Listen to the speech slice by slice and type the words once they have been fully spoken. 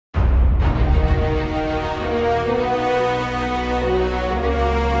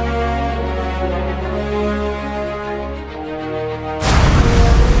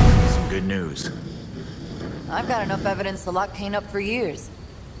evidence to lock Kane up for years.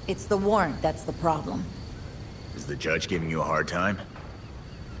 It's the warrant that's the problem. Is the judge giving you a hard time?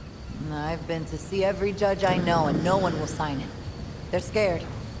 I've been to see every judge I know, and no one will sign it. They're scared.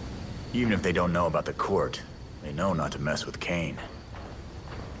 Even if they don't know about the court, they know not to mess with Kane.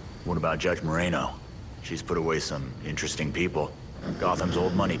 What about Judge Moreno? She's put away some interesting people. Gotham's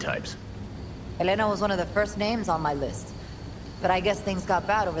old money types. Elena was one of the first names on my list. But I guess things got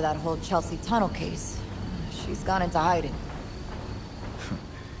bad over that whole Chelsea tunnel case. She's gone into hiding.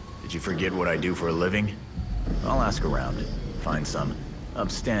 Did you forget what I do for a living? I'll ask around. Find some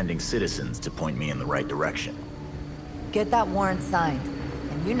upstanding citizens to point me in the right direction. Get that warrant signed,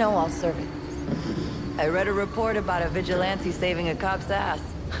 and you know I'll serve it. I read a report about a vigilante saving a cop's ass.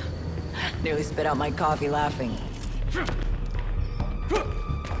 Nearly spit out my coffee laughing.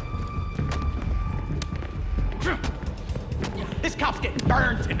 This cop's getting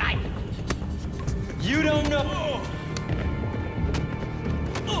burned tonight. You don't know.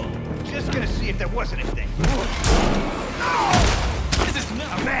 Just gonna see if there was anything. This is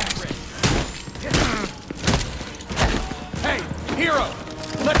not a match. Hey, hero,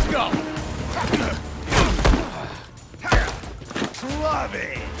 let's go. Love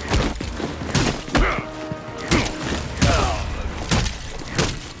it.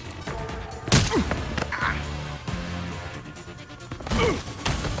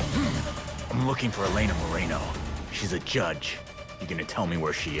 I'm looking for Elena Moreno. She's a judge. You gonna tell me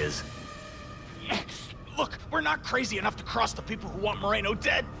where she is? Look, we're not crazy enough to cross the people who want Moreno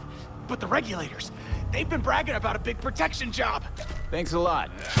dead. But the regulators, they've been bragging about a big protection job. Thanks a lot,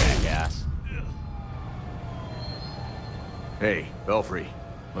 jackass. Hey, Belfry.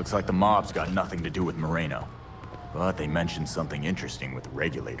 Looks like the mob's got nothing to do with Moreno. But they mentioned something interesting with the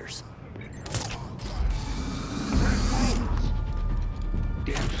regulators.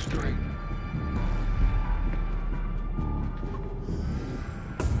 Damn straight.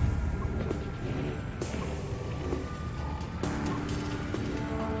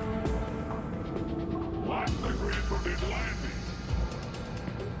 What's the grid for this landing?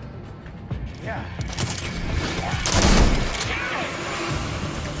 Yeah.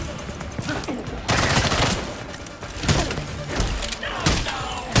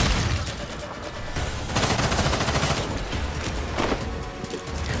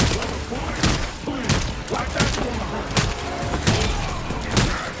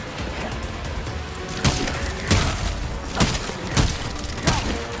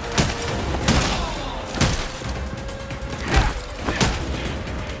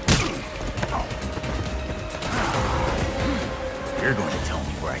 You're going to tell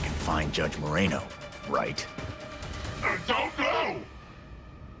me where I can find Judge Moreno, right? I don't know.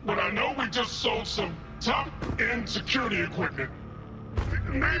 But I know we just sold some top-end security equipment.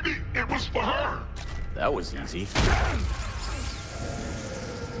 Maybe it was for her. That was easy.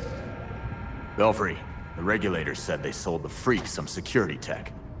 Belfry, the regulators said they sold the freaks some security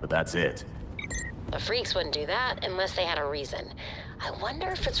tech, but that's it. The freaks wouldn't do that unless they had a reason. I wonder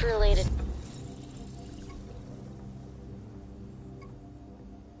if it's related...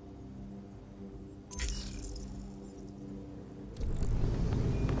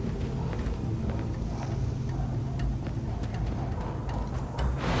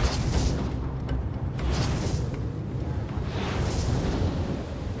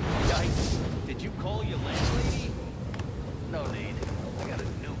 Did you call your landlady? No need. I got a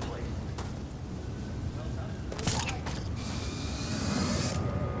new place.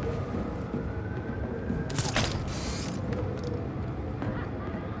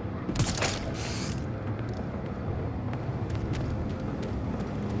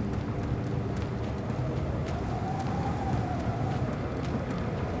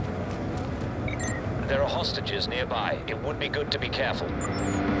 There are hostages nearby. It would be good to be careful.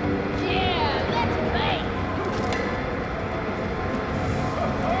 Yeah, let's play!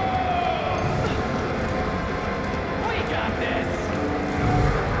 We got this!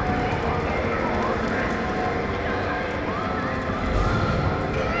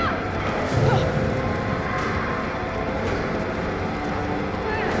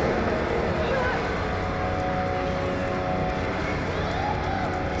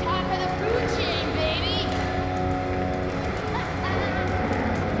 Top of the food chain, baby!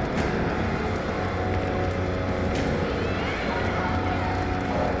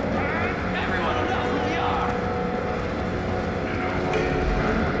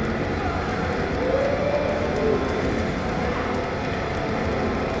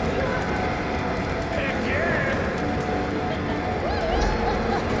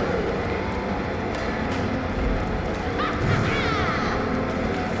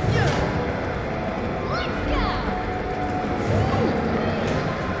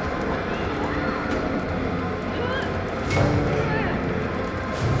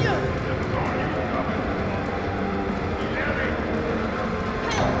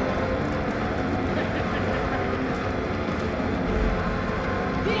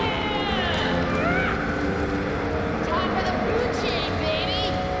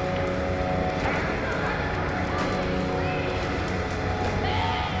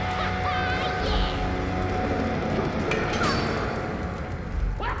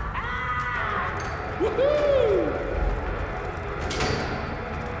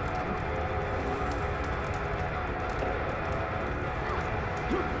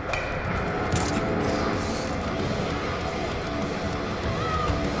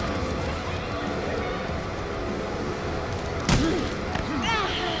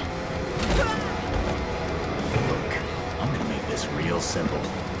 Simple.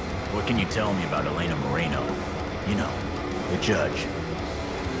 What can you tell me about Elena Moreno? You know, the judge.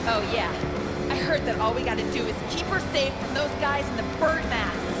 Oh yeah. I heard that all we gotta do is keep her safe from those guys in the bird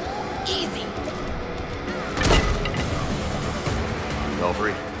masks. Easy.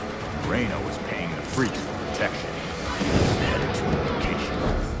 Belfry, Moreno was paying the freaks for protection. Headed to a location.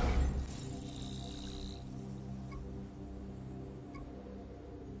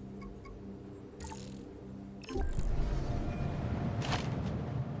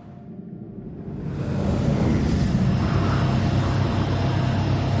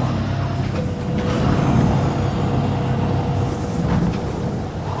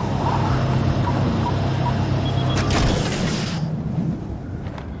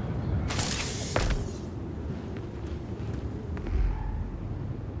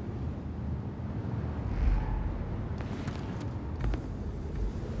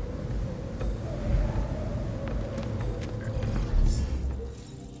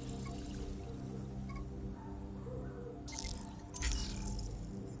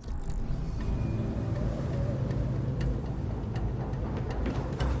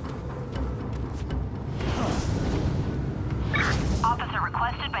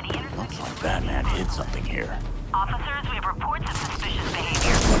 Looks like Batman hid something here. Officers, we have reports of suspicious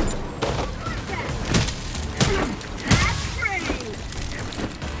behavior.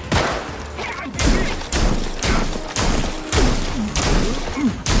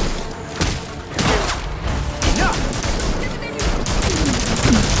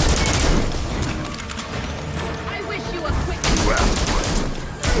 I wish you a quick...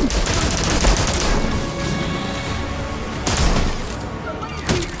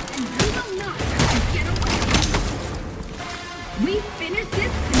 We finished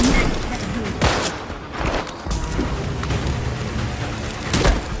this tonight,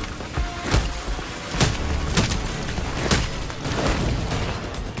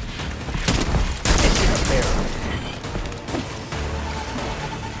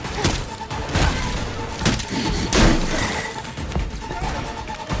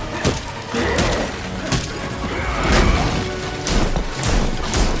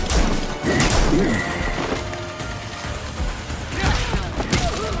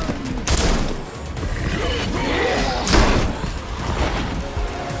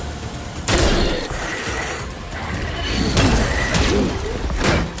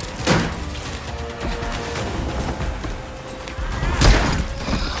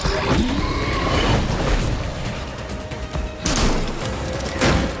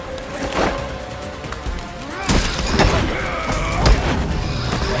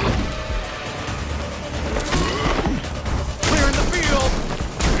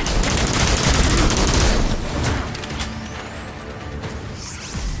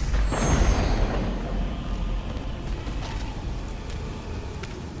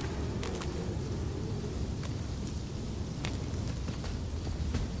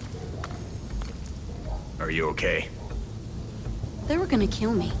 Are you okay? They were gonna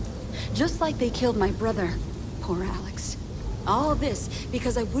kill me. Just like they killed my brother. Poor Alex. All this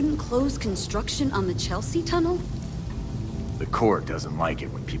because I wouldn't close construction on the Chelsea tunnel? The court doesn't like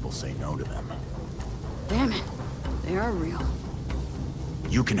it when people say no to them. Damn it. They are real.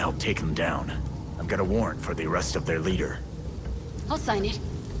 You can help take them down. I've got a warrant for the arrest of their leader. I'll sign it.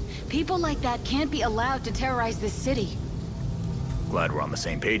 People like that can't be allowed to terrorize this city. Glad we're on the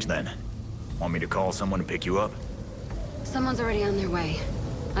same page then. Want me to call someone to pick you up? Someone's already on their way.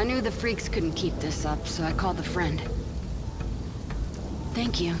 I knew the freaks couldn't keep this up, so I called a friend.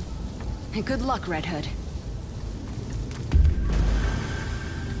 Thank you. And good luck, Red Hood.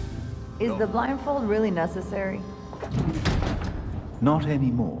 Is the blindfold really necessary? Not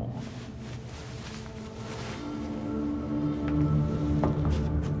anymore.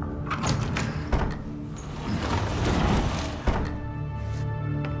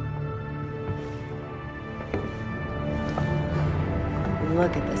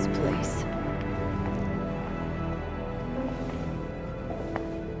 Look at this place.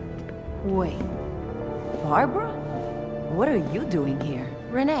 Wait. Barbara? What are you doing here?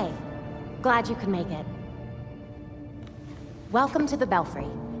 Renee, glad you could make it. Welcome to the Belfry.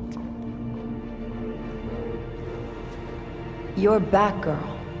 You're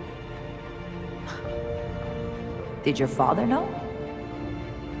Batgirl. Did your father know?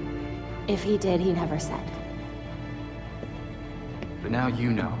 If he did, he never said. But now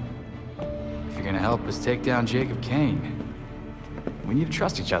you know. If you're gonna help us take down Jacob Kane, we need to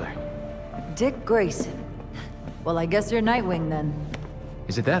trust each other. Dick Grayson. Well, I guess you're Nightwing then.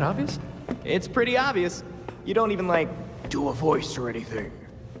 Is it that obvious? It's pretty obvious. You don't even, like, do a voice or anything.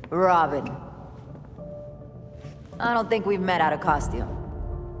 Robin. I don't think we've met out of costume.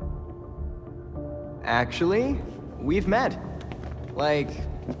 Actually, we've met. Like,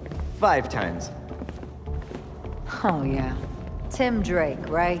 5 times. Oh, yeah. Tim Drake,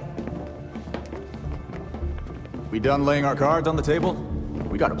 right? We done laying our cards on the table?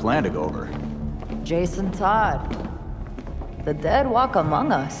 We got a plan to go over. Jason Todd. The dead walk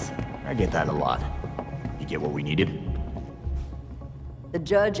among us. I get that a lot. You get what we needed? The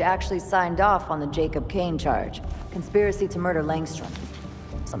judge actually signed off on the Jacob Kane charge. Conspiracy to murder Langstrom.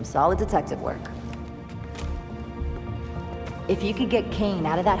 Some solid detective work. If you could get Kane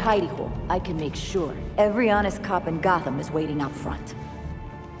out of that hidey hole, I can make sure every honest cop in Gotham is waiting out front.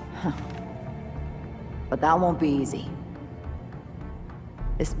 Huh. But that won't be easy.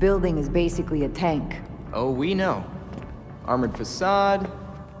 This building is basically a tank. Oh, we know. Armored facade,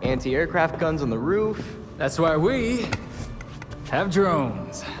 anti-aircraft guns on the roof. That's why we have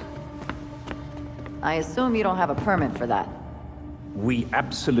drones. I assume you don't have a permit for that. We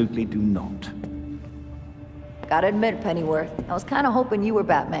absolutely do not. Gotta admit, Pennyworth, I was kinda hoping you were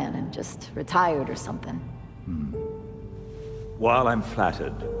Batman and just retired or something. While I'm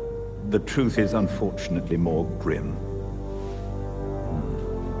flattered, the truth is unfortunately more grim.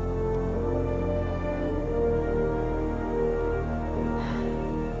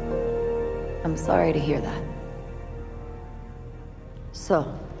 I'm sorry to hear that.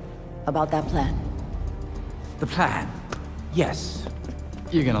 So, about that plan. The plan? Yes.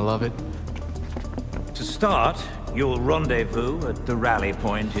 You're gonna love it. To start, you'll rendezvous at the rally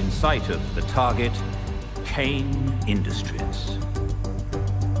point in sight of the target, Kane Industries.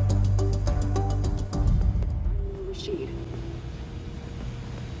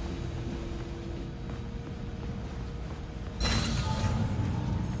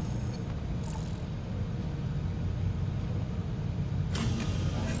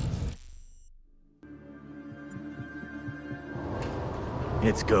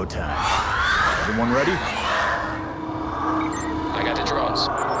 It's go time. Everyone ready? I got the drones.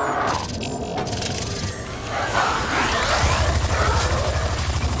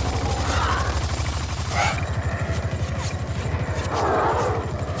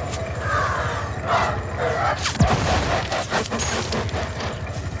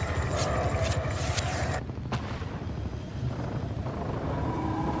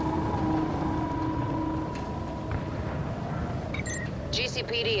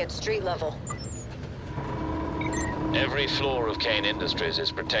 GCPD at street level. Every floor of Kane Industries is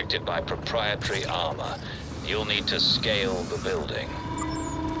protected by proprietary armor. You'll need to scale the building.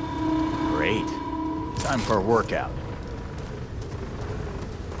 Great. Time for a workout.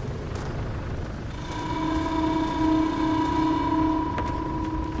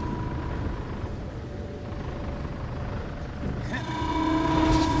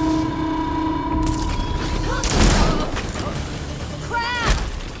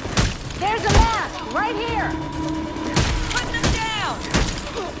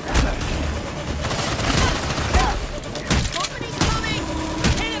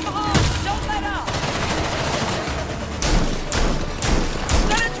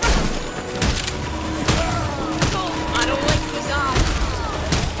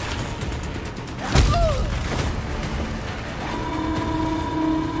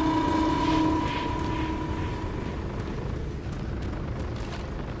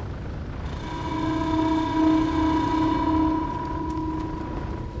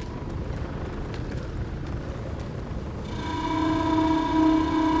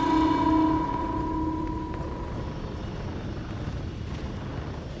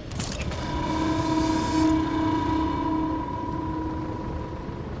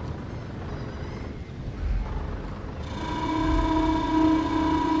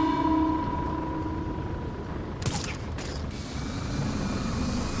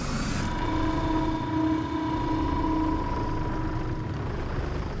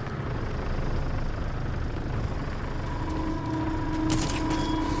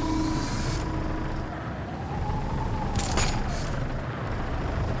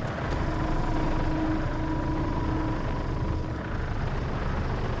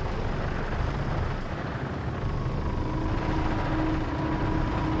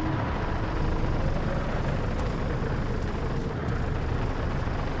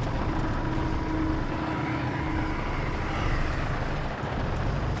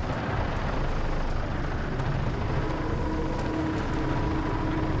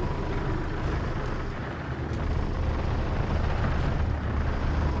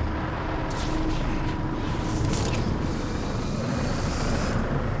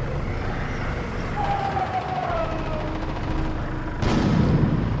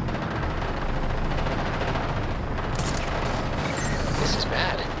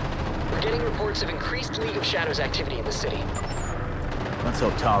 League of Shadows activity in the city. Let's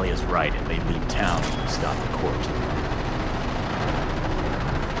hope Talia's right and they leave town to stop the court.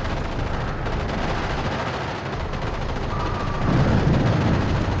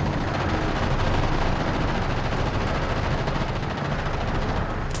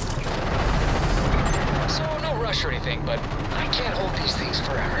 So, no rush or anything, but I can't hold these things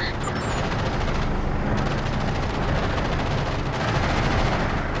forever.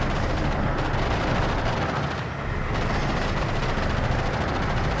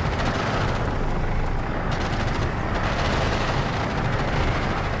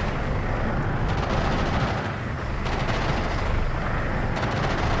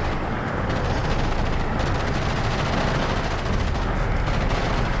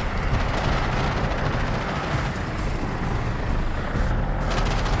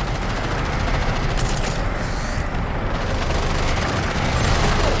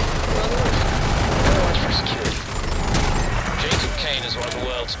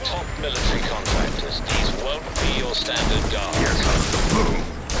 Top military contractors. These won't be your standard guards. Here comes the boom.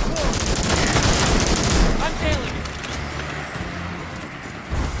 I'm tailing it.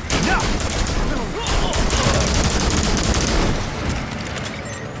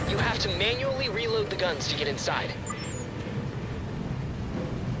 You have to manually reload the guns to get inside.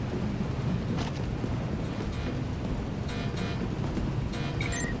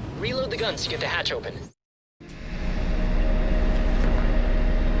 Reload the guns to get the hatch open.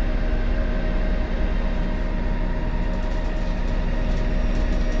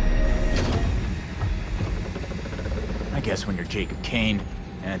 I guess when you're Jacob Kane,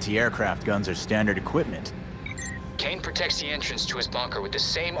 anti-aircraft guns are standard equipment. Kane protects the entrance to his bunker with the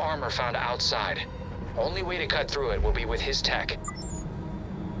same armor found outside. Only way to cut through it will be with his tech.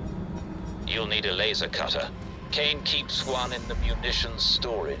 You'll need a laser cutter. Kane keeps one in the munitions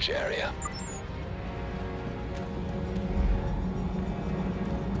storage area.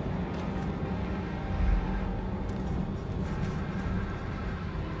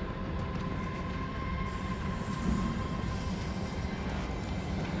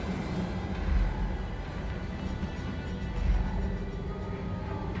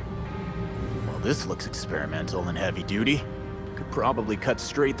 Well, this looks experimental and heavy duty. Could probably cut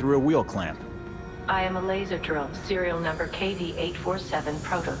straight through a wheel clamp. I am a laser drill, serial number KD-847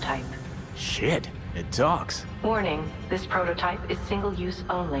 prototype. Shit, it talks. Warning, this prototype is single-use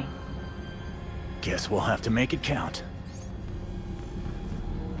only. Guess we'll have to make it count.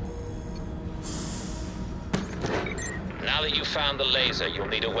 Now that you've found the laser, you'll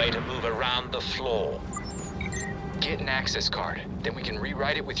need a way to move around the floor. Get an access card, then we can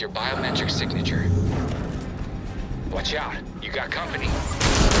rewrite it with your biometric signature. Watch out, you got company.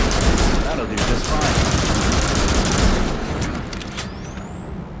 That'll do just fine.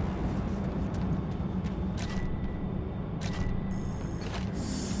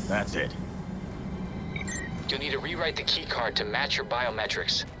 That's it. You'll need to rewrite the key card to match your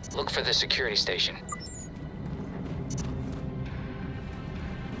biometrics. Look for the security station.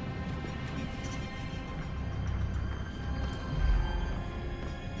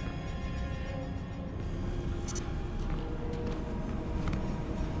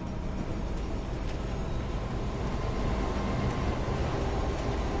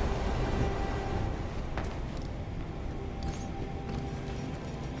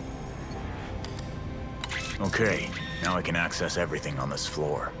 Okay, now I can access everything on this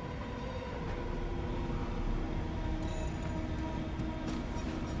floor.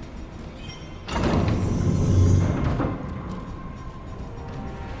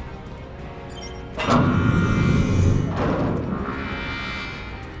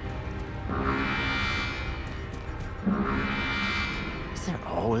 Is there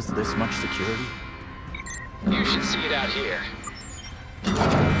always this much security? You should see it out here.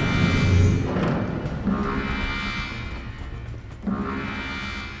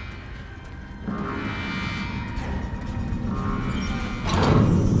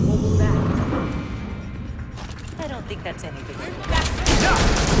 I don't think that's any big deal.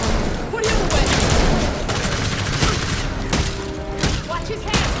 What are you doing? Watch his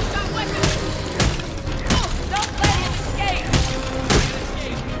hands. He's got weapons. Don't let him escape.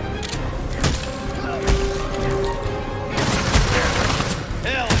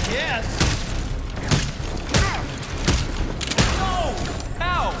 Hell yes! No!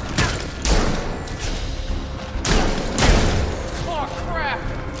 Ow! Oh, crap!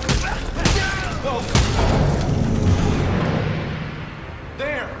 Oh.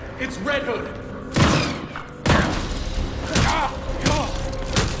 There! It's Red Hood!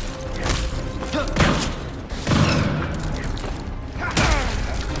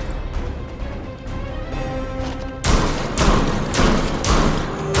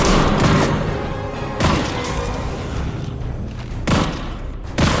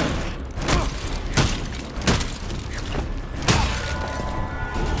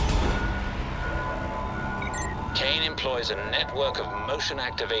 a network of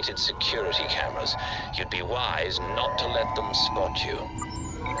motion-activated security cameras. You'd be wise not to let them spot you.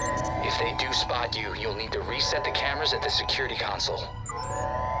 If they do spot you, you'll need to reset the cameras at the security console.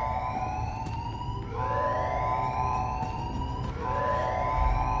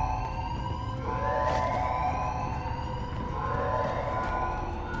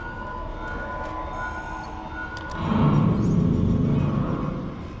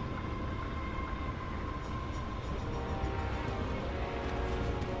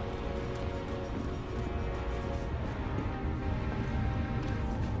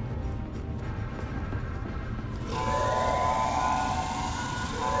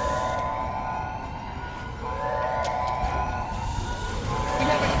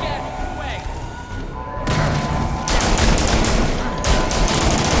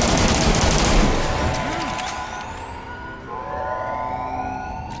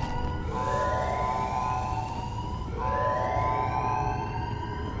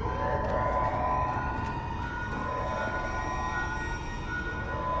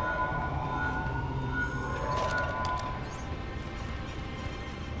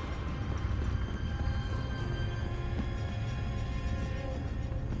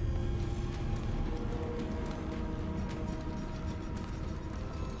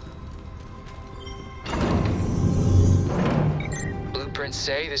 Blueprints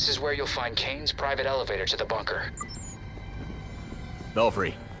say this is where you'll find Kane's private elevator to the bunker.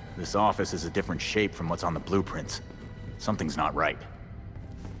 Belfry, this office is a different shape from what's on the blueprints. Something's not right.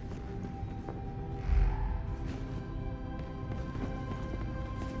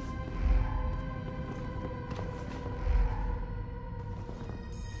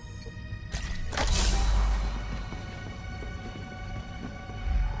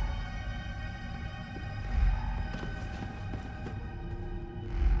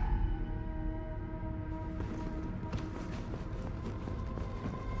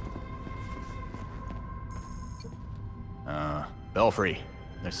 Belfry,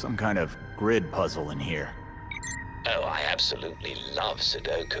 there's some kind of grid puzzle in here. Oh, I absolutely love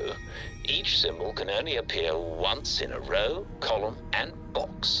Sudoku. Each symbol can only appear once in a row, column, and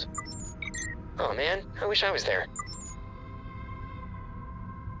box. Oh man, I wish I was there.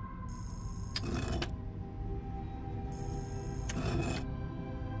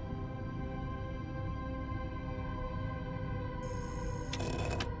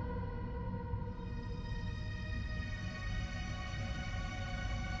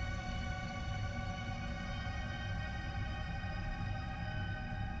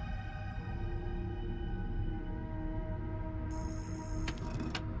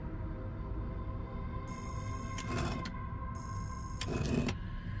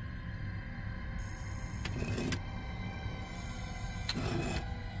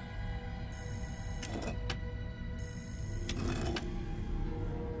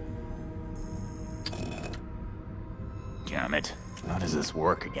 Damn it. How does this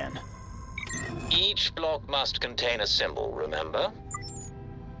work again? Each block must contain a symbol, remember?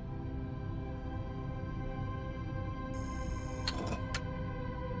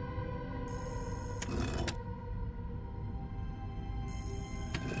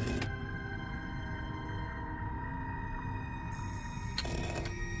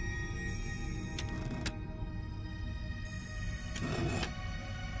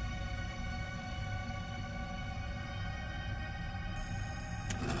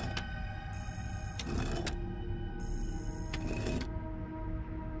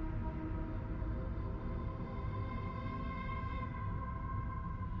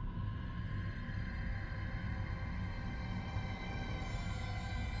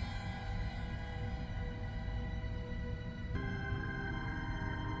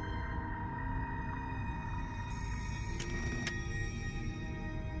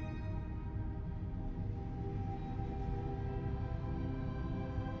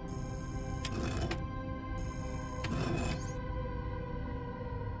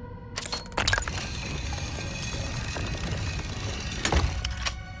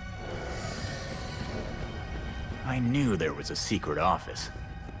 I knew there was a secret office.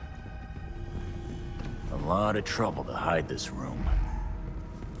 A lot of trouble to hide this room.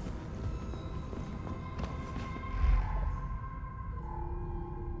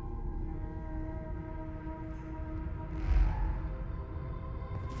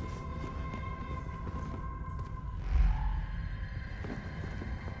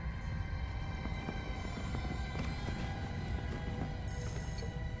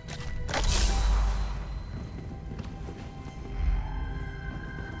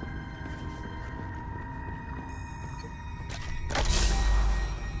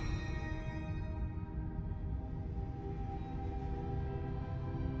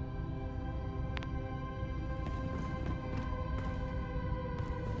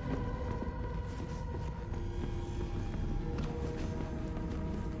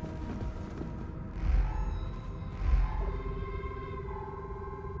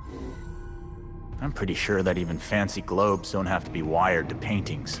 I'm pretty sure that even fancy globes don't have to be wired to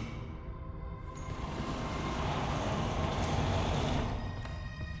paintings.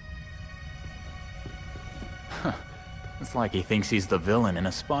 Huh. It's like he thinks he's the villain in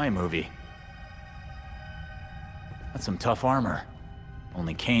a spy movie. That's some tough armor.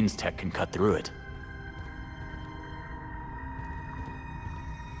 Only Kane's tech can cut through it.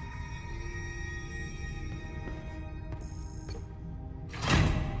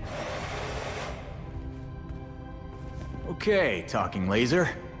 Okay, talking laser.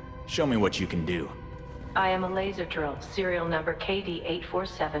 Show me what you can do. I am a laser drill, serial number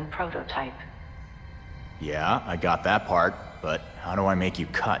KD847 prototype. Yeah, I got that part, but how do I make you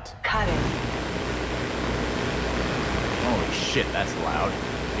cut? Cutting. Holy shit, that's loud.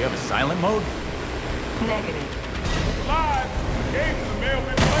 Do you have a silent mode? Negative. Live! Games in the mail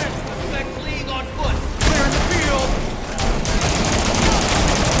been playing. Select league on foot. Clearing the field.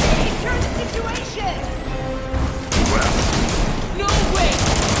 Hey, turn the situation! Well. No way!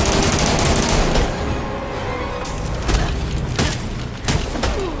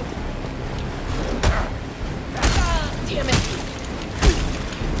 Damn it!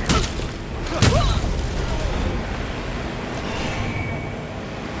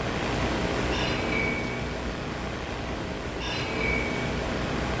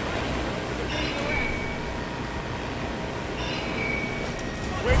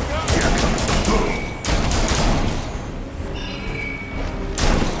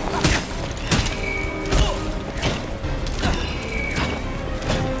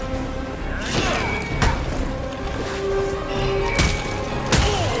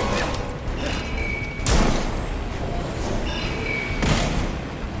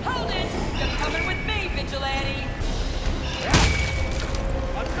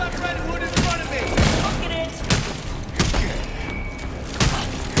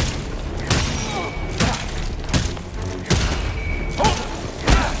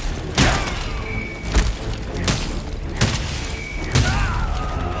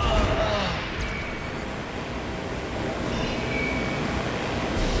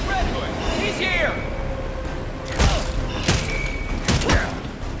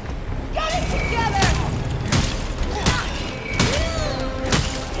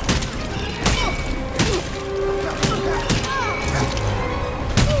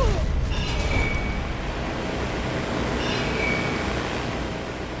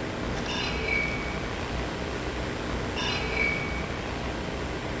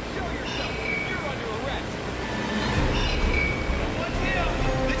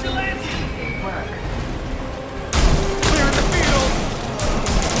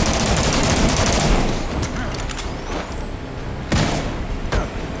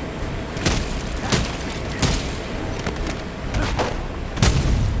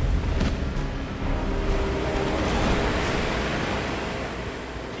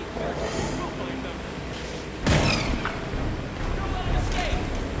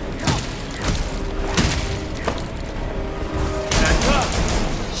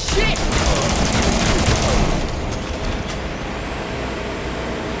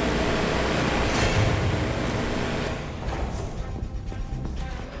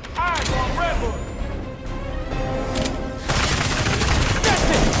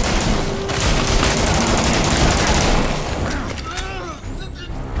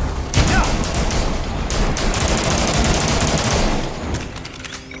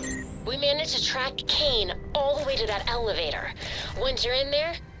 To track Kane all the way to that elevator. Once you're in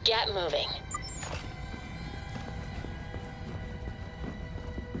there, get moving.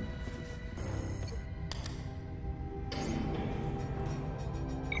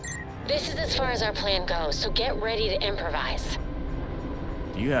 This is as far as our plan goes, so get ready to improvise.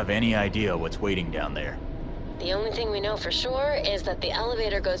 Do you have any idea what's waiting down there? The only thing we know for sure is that the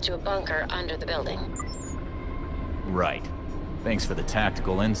elevator goes to a bunker under the building. Right. Thanks for the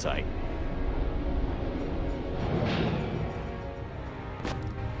tactical insight.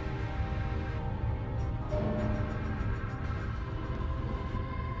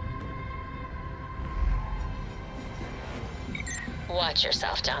 Watch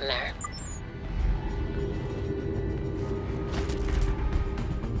yourself down there.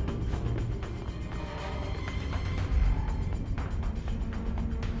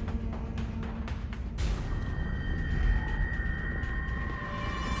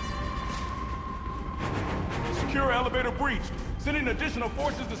 Secure elevator breached. Sending additional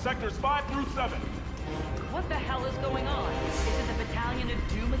forces to sectors 5 through 7. What the hell is going on? Is it the Battalion of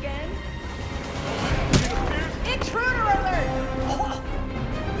Doom again? Intruder alert!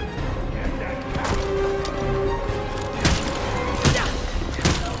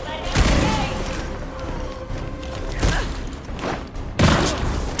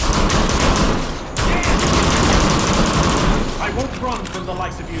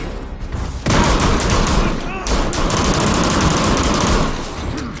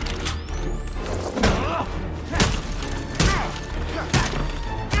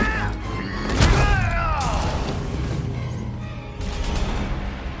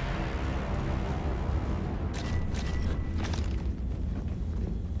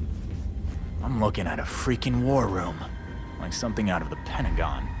 I'm looking at a freaking war room. Like something out of the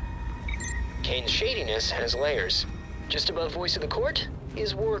Pentagon. Kane's shadiness has layers. Just above voice of the court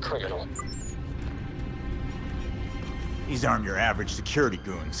is war criminal. These aren't your average security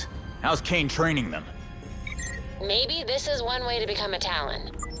goons. How's Kane training them? Maybe this is one way to become a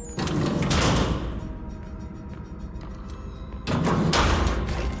Talon.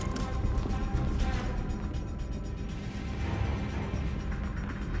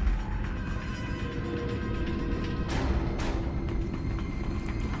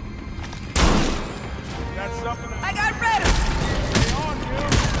 I got red! Don't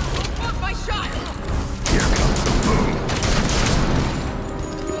fuck my shot! Here comes the boom.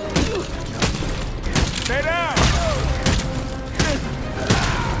 Stay down!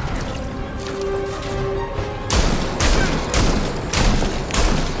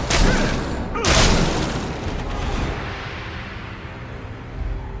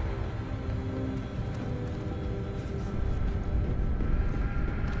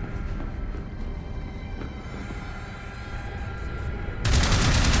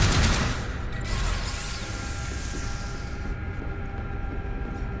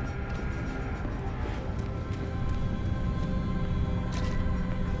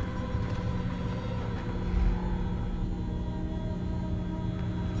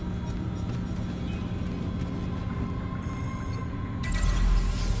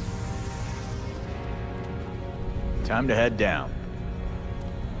 Time to head down.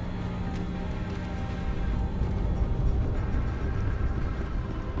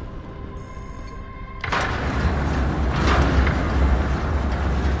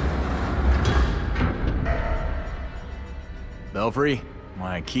 Belfry,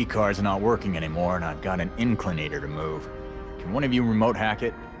 my keycard's not working anymore and I've got an inclinator to move. Can one of you remote hack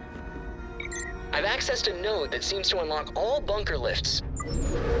it? I've accessed a node that seems to unlock all bunker lifts.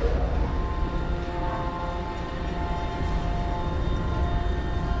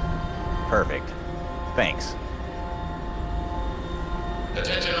 Perfect. Thanks.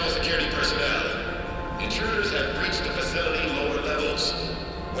 Attention all security personnel. Intruders have breached the facility lower levels.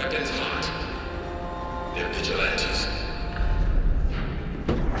 Weapons hot. They're vigilantes.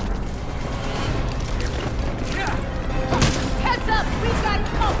 Heads up! We've got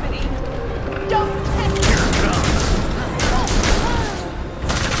company! Don't test me! Here it comes.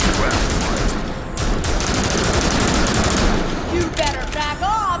 You better back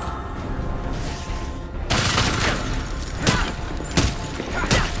off!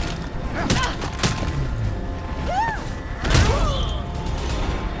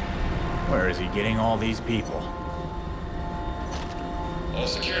 Where is he getting all these people? All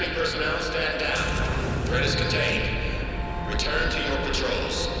security personnel stand down. Threat is contained. Return to your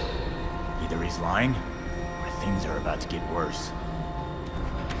patrols. Either he's lying, or things are about to get worse.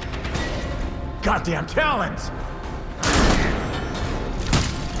 Goddamn Talons!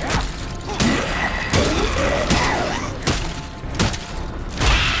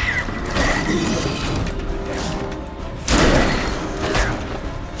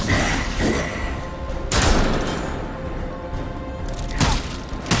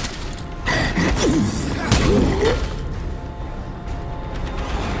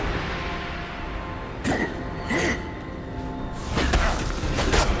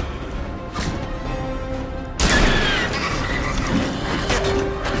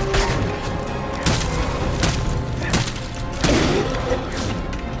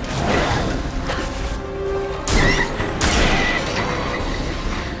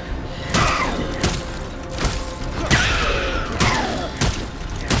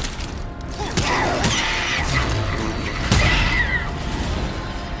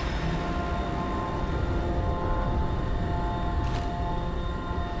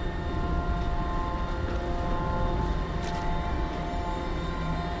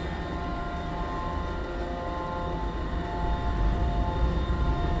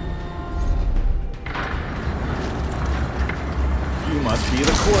 Must be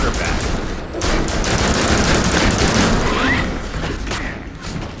the quarterback.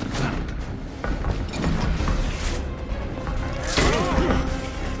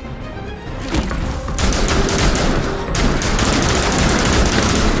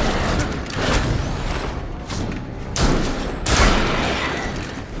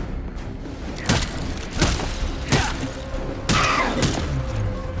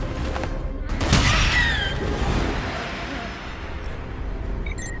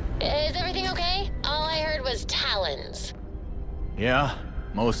 Yeah,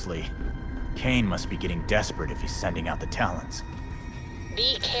 mostly. Kane must be getting desperate if he's sending out the Talons.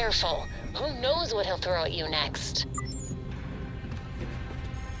 Be careful. Who knows what he'll throw at you next?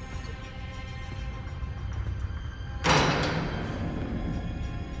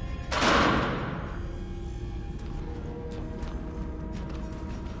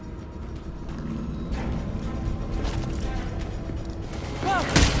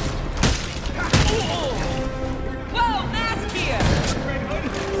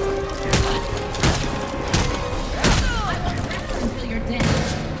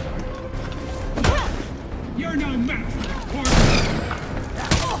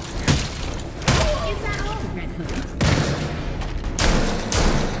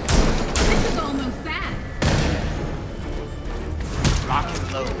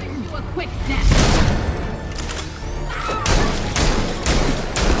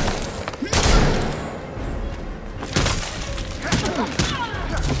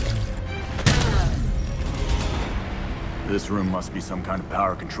 This room must be some kind of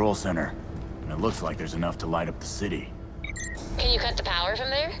power control center. And it looks like there's enough to light up the city. Can you cut the power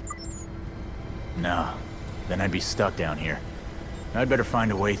from there? No. Then I'd be stuck down here. I'd better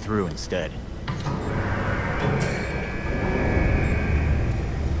find a way through instead.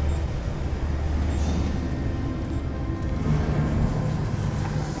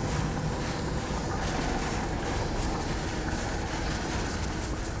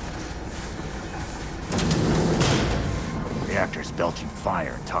 Reactor's belching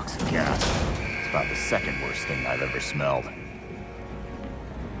fire and toxic gas. It's about the second worst thing I've ever smelled.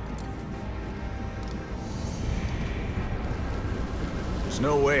 There's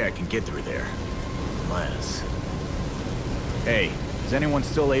no way I can get through there. Unless... Hey, is anyone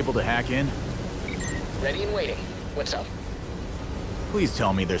still able to hack in? Ready and waiting. What's up? Please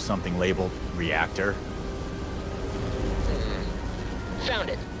tell me there's something labeled reactor. Found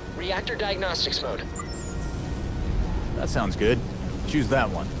it. Reactor diagnostics mode. That sounds good. Choose that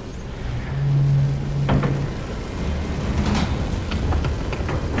one.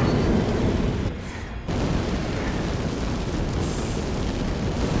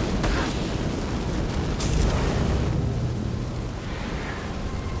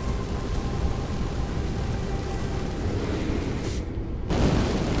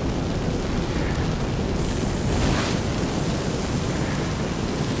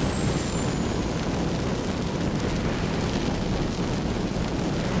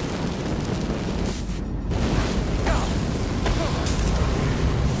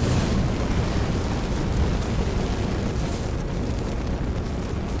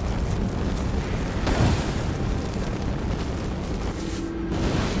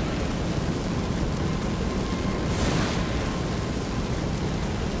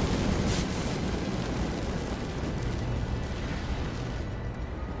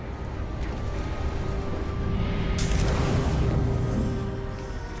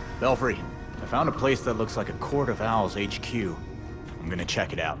 Belfry, I found a place that looks like a Court of Owls HQ. I'm gonna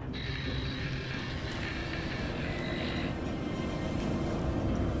check it out.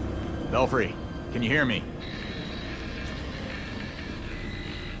 Belfry, can you hear me?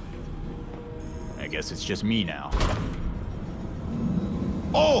 I guess it's just me now.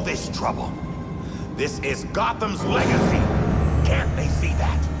 All this trouble. This is Gotham's legacy. Can't they see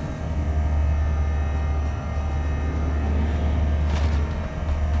that?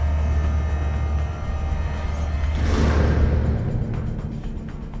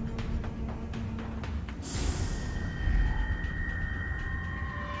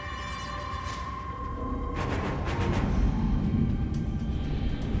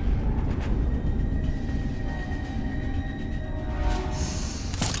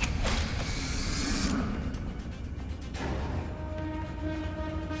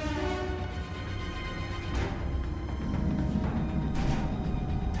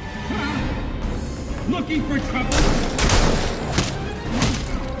 Looking for trouble?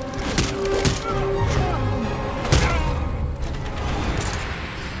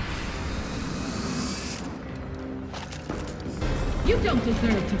 You don't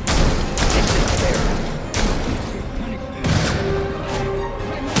deserve to.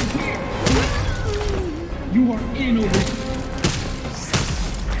 You are in over.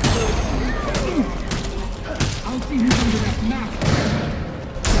 I'll see who's under that map.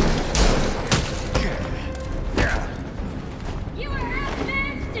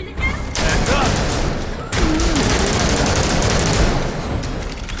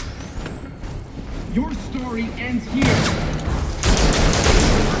 Your story ends here.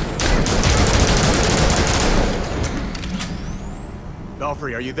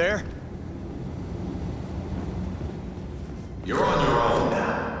 Belfry, are you there? You're on your own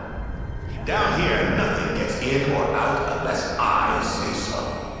now. Down here, nothing gets in or out unless I say so.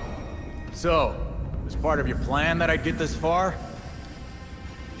 So, was part of your plan that I'd get this far?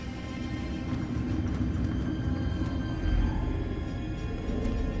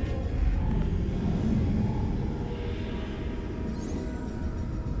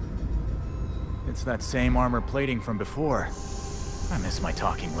 It's that same armor plating from before. I miss my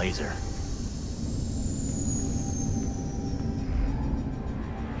talking laser.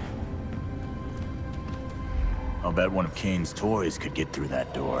 I'll bet one of Kane's toys could get through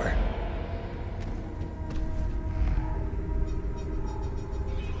that door.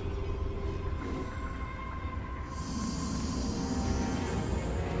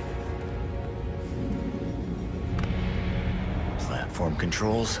 Platform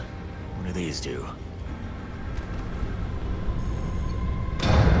controls? What do these do?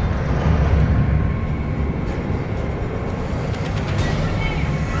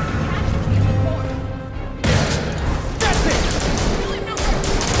 That's it!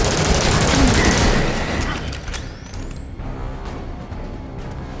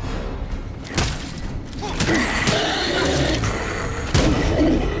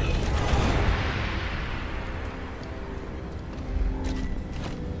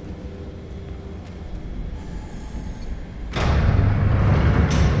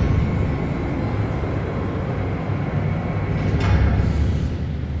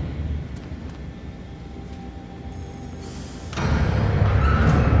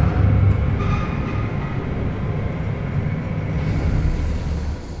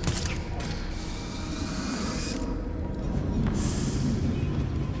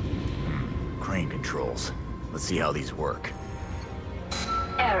 controls. Let's see how these work.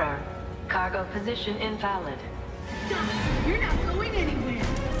 Error. Cargo position invalid. Stop! You're not going anywhere!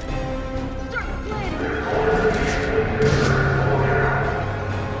 Start planning!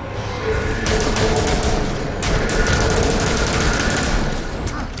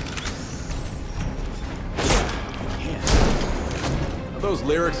 Are those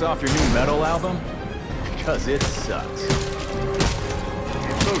lyrics off your new metal album? Because it sucks.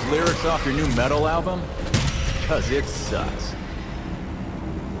 Are those lyrics off your new metal album? Because it sucks.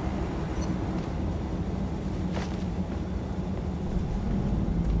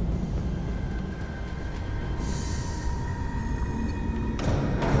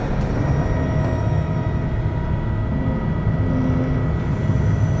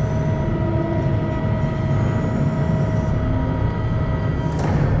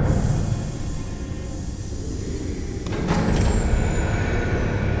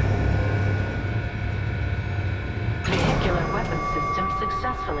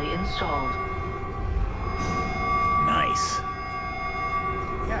 Successfully installed. Nice.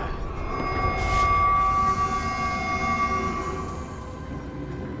 Yeah.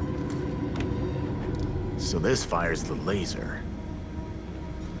 So this fires the laser.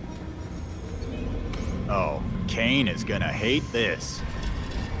 Oh, Kane is gonna hate this.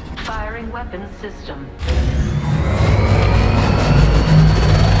 Firing weapons system.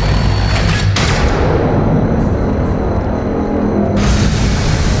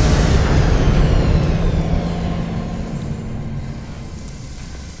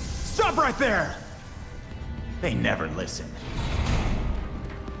 Right there! They never listen.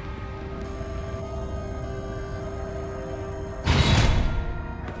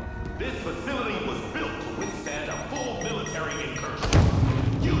 This facility was built to withstand a full military incursion.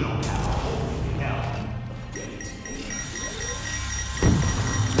 You don't have a hope in hell.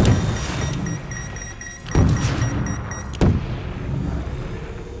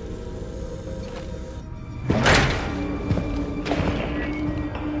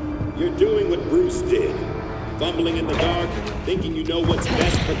 You're doing what Bruce did. Fumbling in the dark, thinking you know what's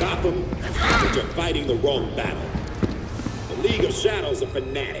best for Gotham, but you're fighting the wrong battle. The League of Shadows are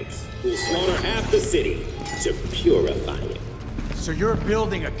fanatics who'll slaughter half the city to purify it. So you're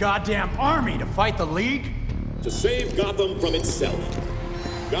building a goddamn army to fight the League? To save Gotham from itself.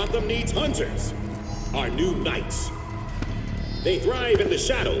 Gotham needs hunters, our new knights. They thrive in the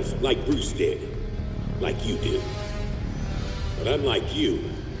shadows like Bruce did, like you do. But unlike you,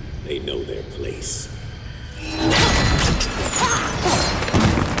 they know their place.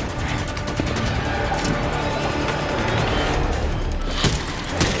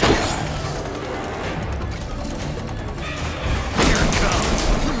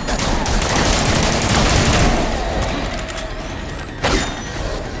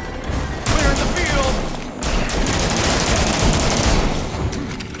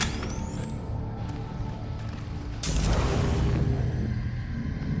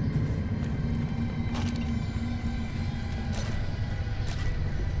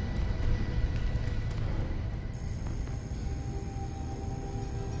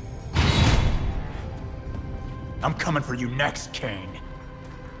 I'm coming for you next, Kane.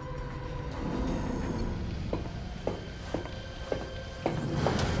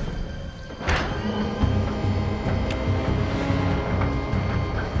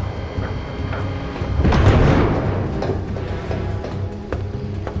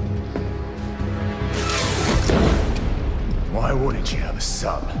 Why wouldn't you have a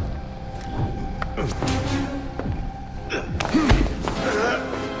sub?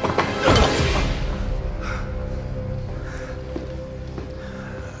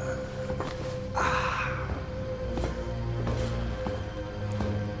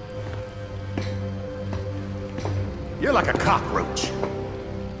 You're like a cockroach.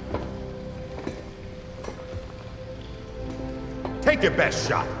 Take your best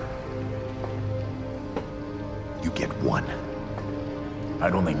shot. You get one.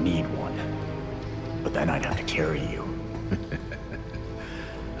 I'd only need one. But then I'd have to carry you.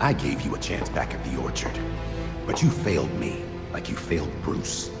 I gave you a chance back at the orchard. But you failed me, like you failed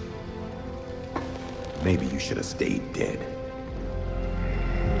Bruce. Maybe you should have stayed dead.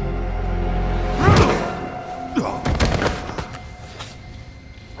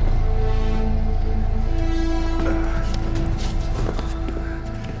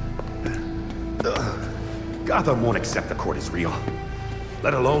 Gotham won't accept the court is real,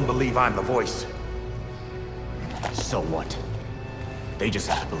 let alone believe I'm the voice. So what? They just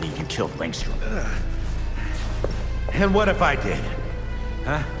have to believe you killed Langstrom. And what if I did?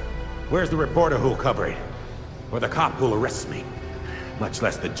 Huh? Where's the reporter who'll cover it? Or the cop who'll arrest me? Much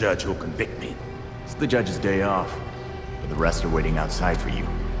less the judge who'll convict me. It's the judge's day off, but the rest are waiting outside for you.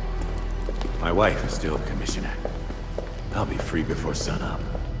 My wife is still the commissioner. I'll be free before sunup.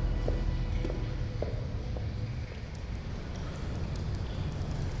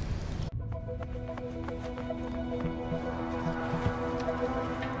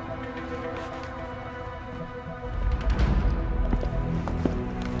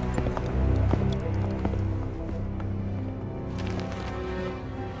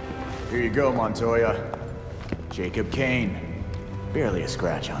 Here you go, Montoya. Jacob Kane. Barely a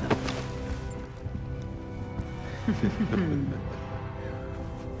scratch on him.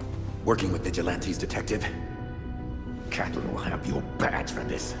 Working with vigilantes, Detective. Catherine will have your badge for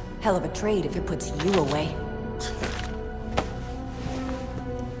this. Hell of a trade if it puts you away.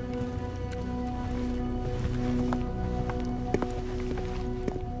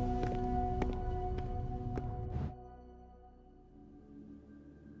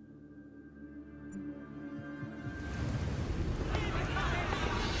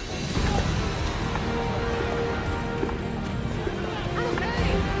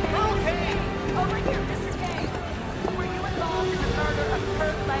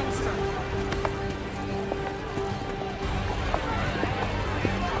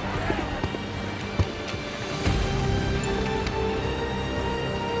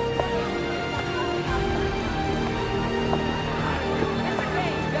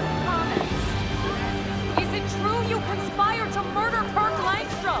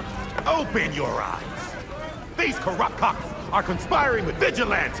 Open your eyes! These corrupt cops are conspiring with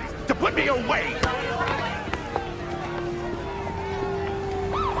vigilantes to put me away!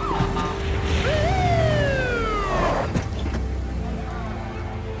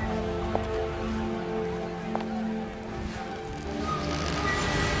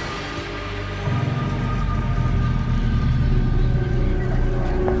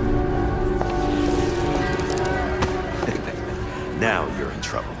 Now you're in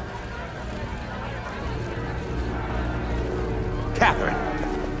trouble. Catherine!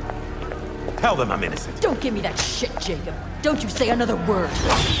 Tell them I'm innocent. Don't give me that shit, Jacob. Don't you say another word.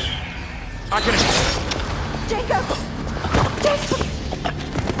 I can... Jacob! Jacob!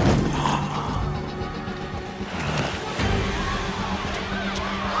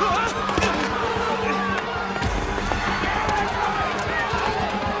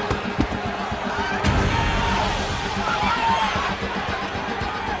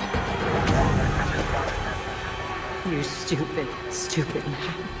 You stupid, stupid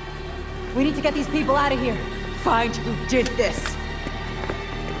man. We need to get these people out of here. Find who did this.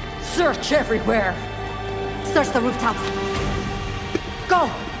 Search everywhere. Search the rooftops. Go!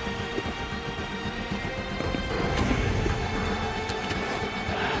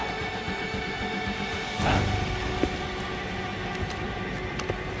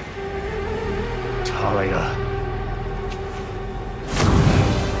 Talia.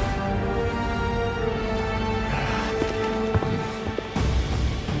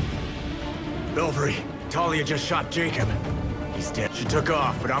 Belfry, Talia just shot Jacob. He's dead. She took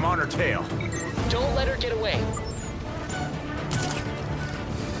off, but I'm on her tail. Don't let her get away.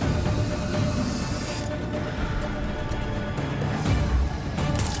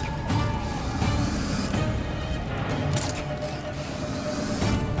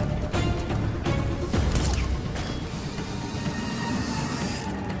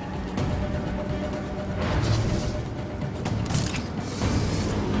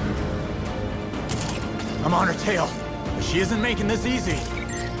 I'm on her tail, but she isn't making this easy.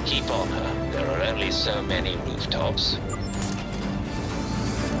 Keep on her. There are only so many rooftops.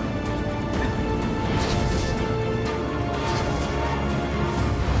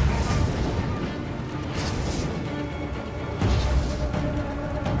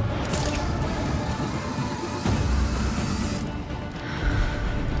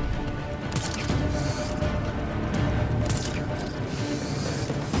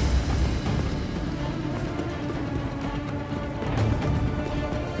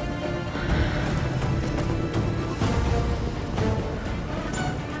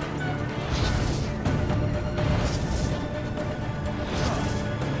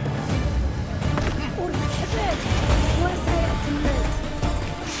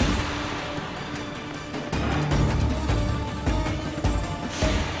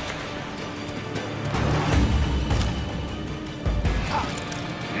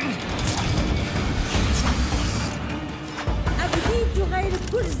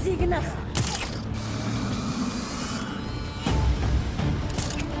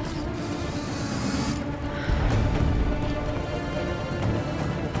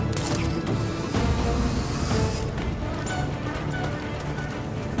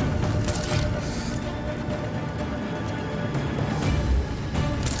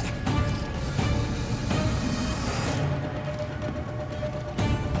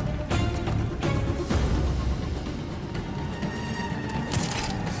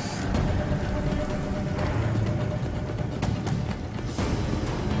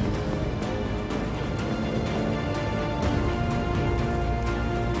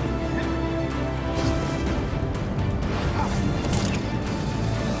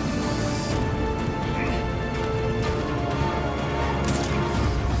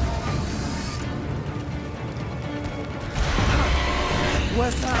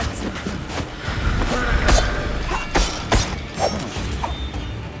 What's up?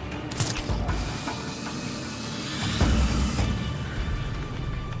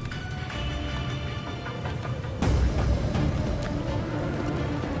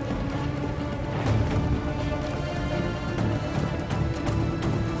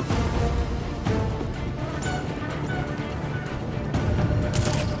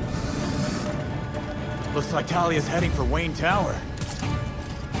 Looks like Talia's heading for Wayne Tower.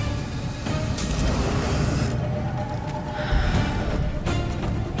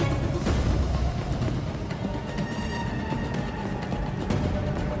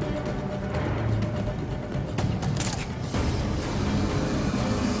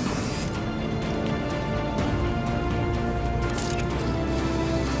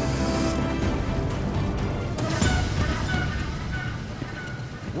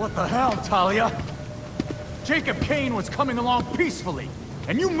 What the hell, Talia? Jacob Kane was coming along peacefully,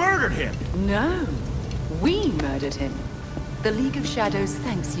 and you murdered him! No, we murdered him. The League of Shadows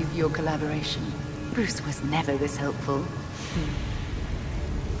thanks you for your collaboration. Bruce was never this helpful.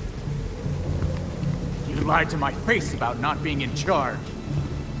 You lied to my face about not being in charge.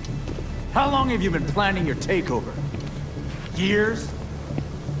 How long have you been planning your takeover? Years?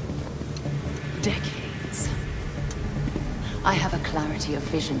 Decades. I have a clarity of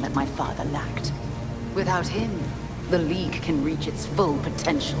vision that my father lacked. Without him, the League can reach its full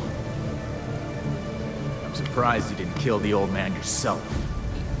potential. I'm surprised you didn't kill the old man yourself.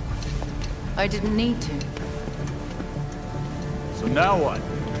 I didn't need to. So now what?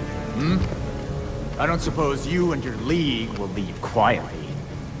 I don't suppose you and your League will leave quietly.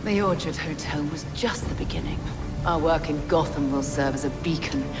 The Orchard Hotel was just the beginning. Our work in Gotham will serve as a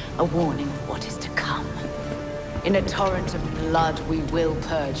beacon, a warning of what is to come. In a torrent of blood, we will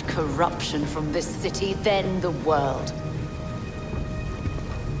purge corruption from this city, then the world.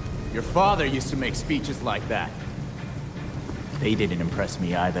 Your father used to make speeches like that. They didn't impress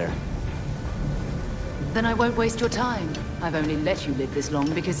me either. Then I won't waste your time. I've only let you live this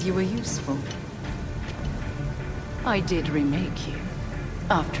long because you were useful. I did remake you,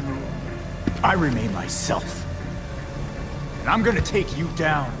 after all. I remade myself. And I'm gonna take you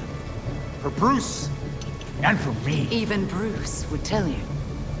down. For Bruce. And for me. Even Bruce would tell you.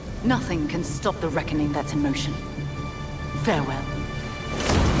 Nothing can stop the reckoning that's in motion. Farewell.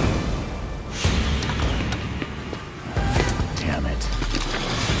 Damn it.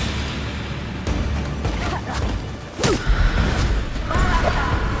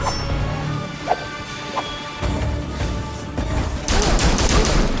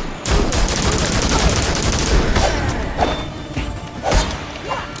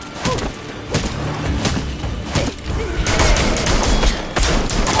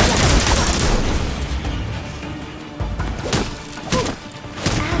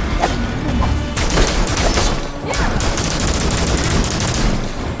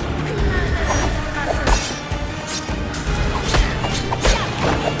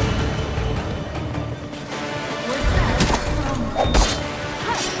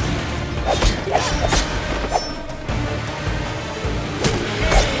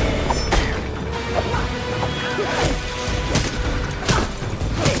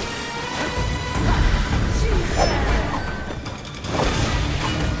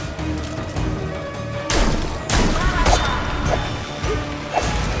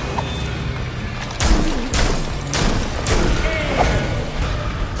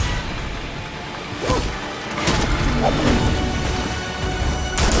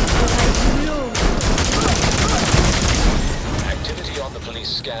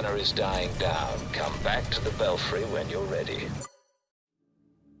 Scanner is dying down. Come back to the Belfry when you're ready.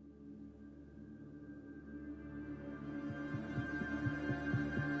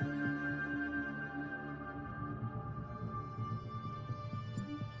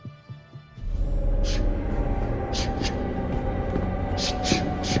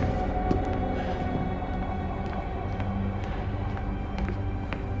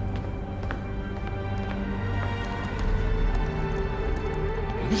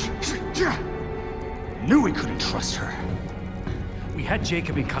 Knew we couldn't trust her. We had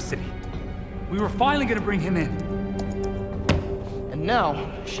Jacob in custody. We were finally gonna bring him in. And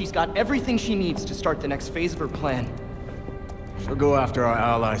now, she's got everything she needs to start the next phase of her plan. She'll go after our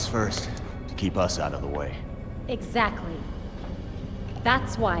allies first, to keep us out of the way. Exactly.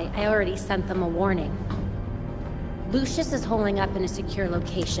 That's why I already sent them a warning. Lucius is holding up in a secure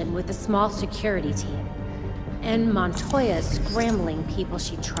location with a small security team. And Montoya's scrambling people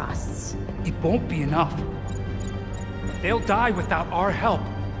she trusts. It won't be enough. They'll die without our help.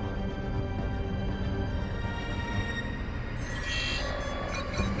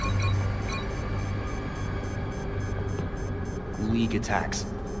 League attacks.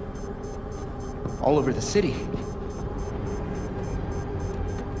 All over the city.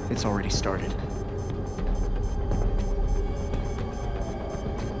 It's already started.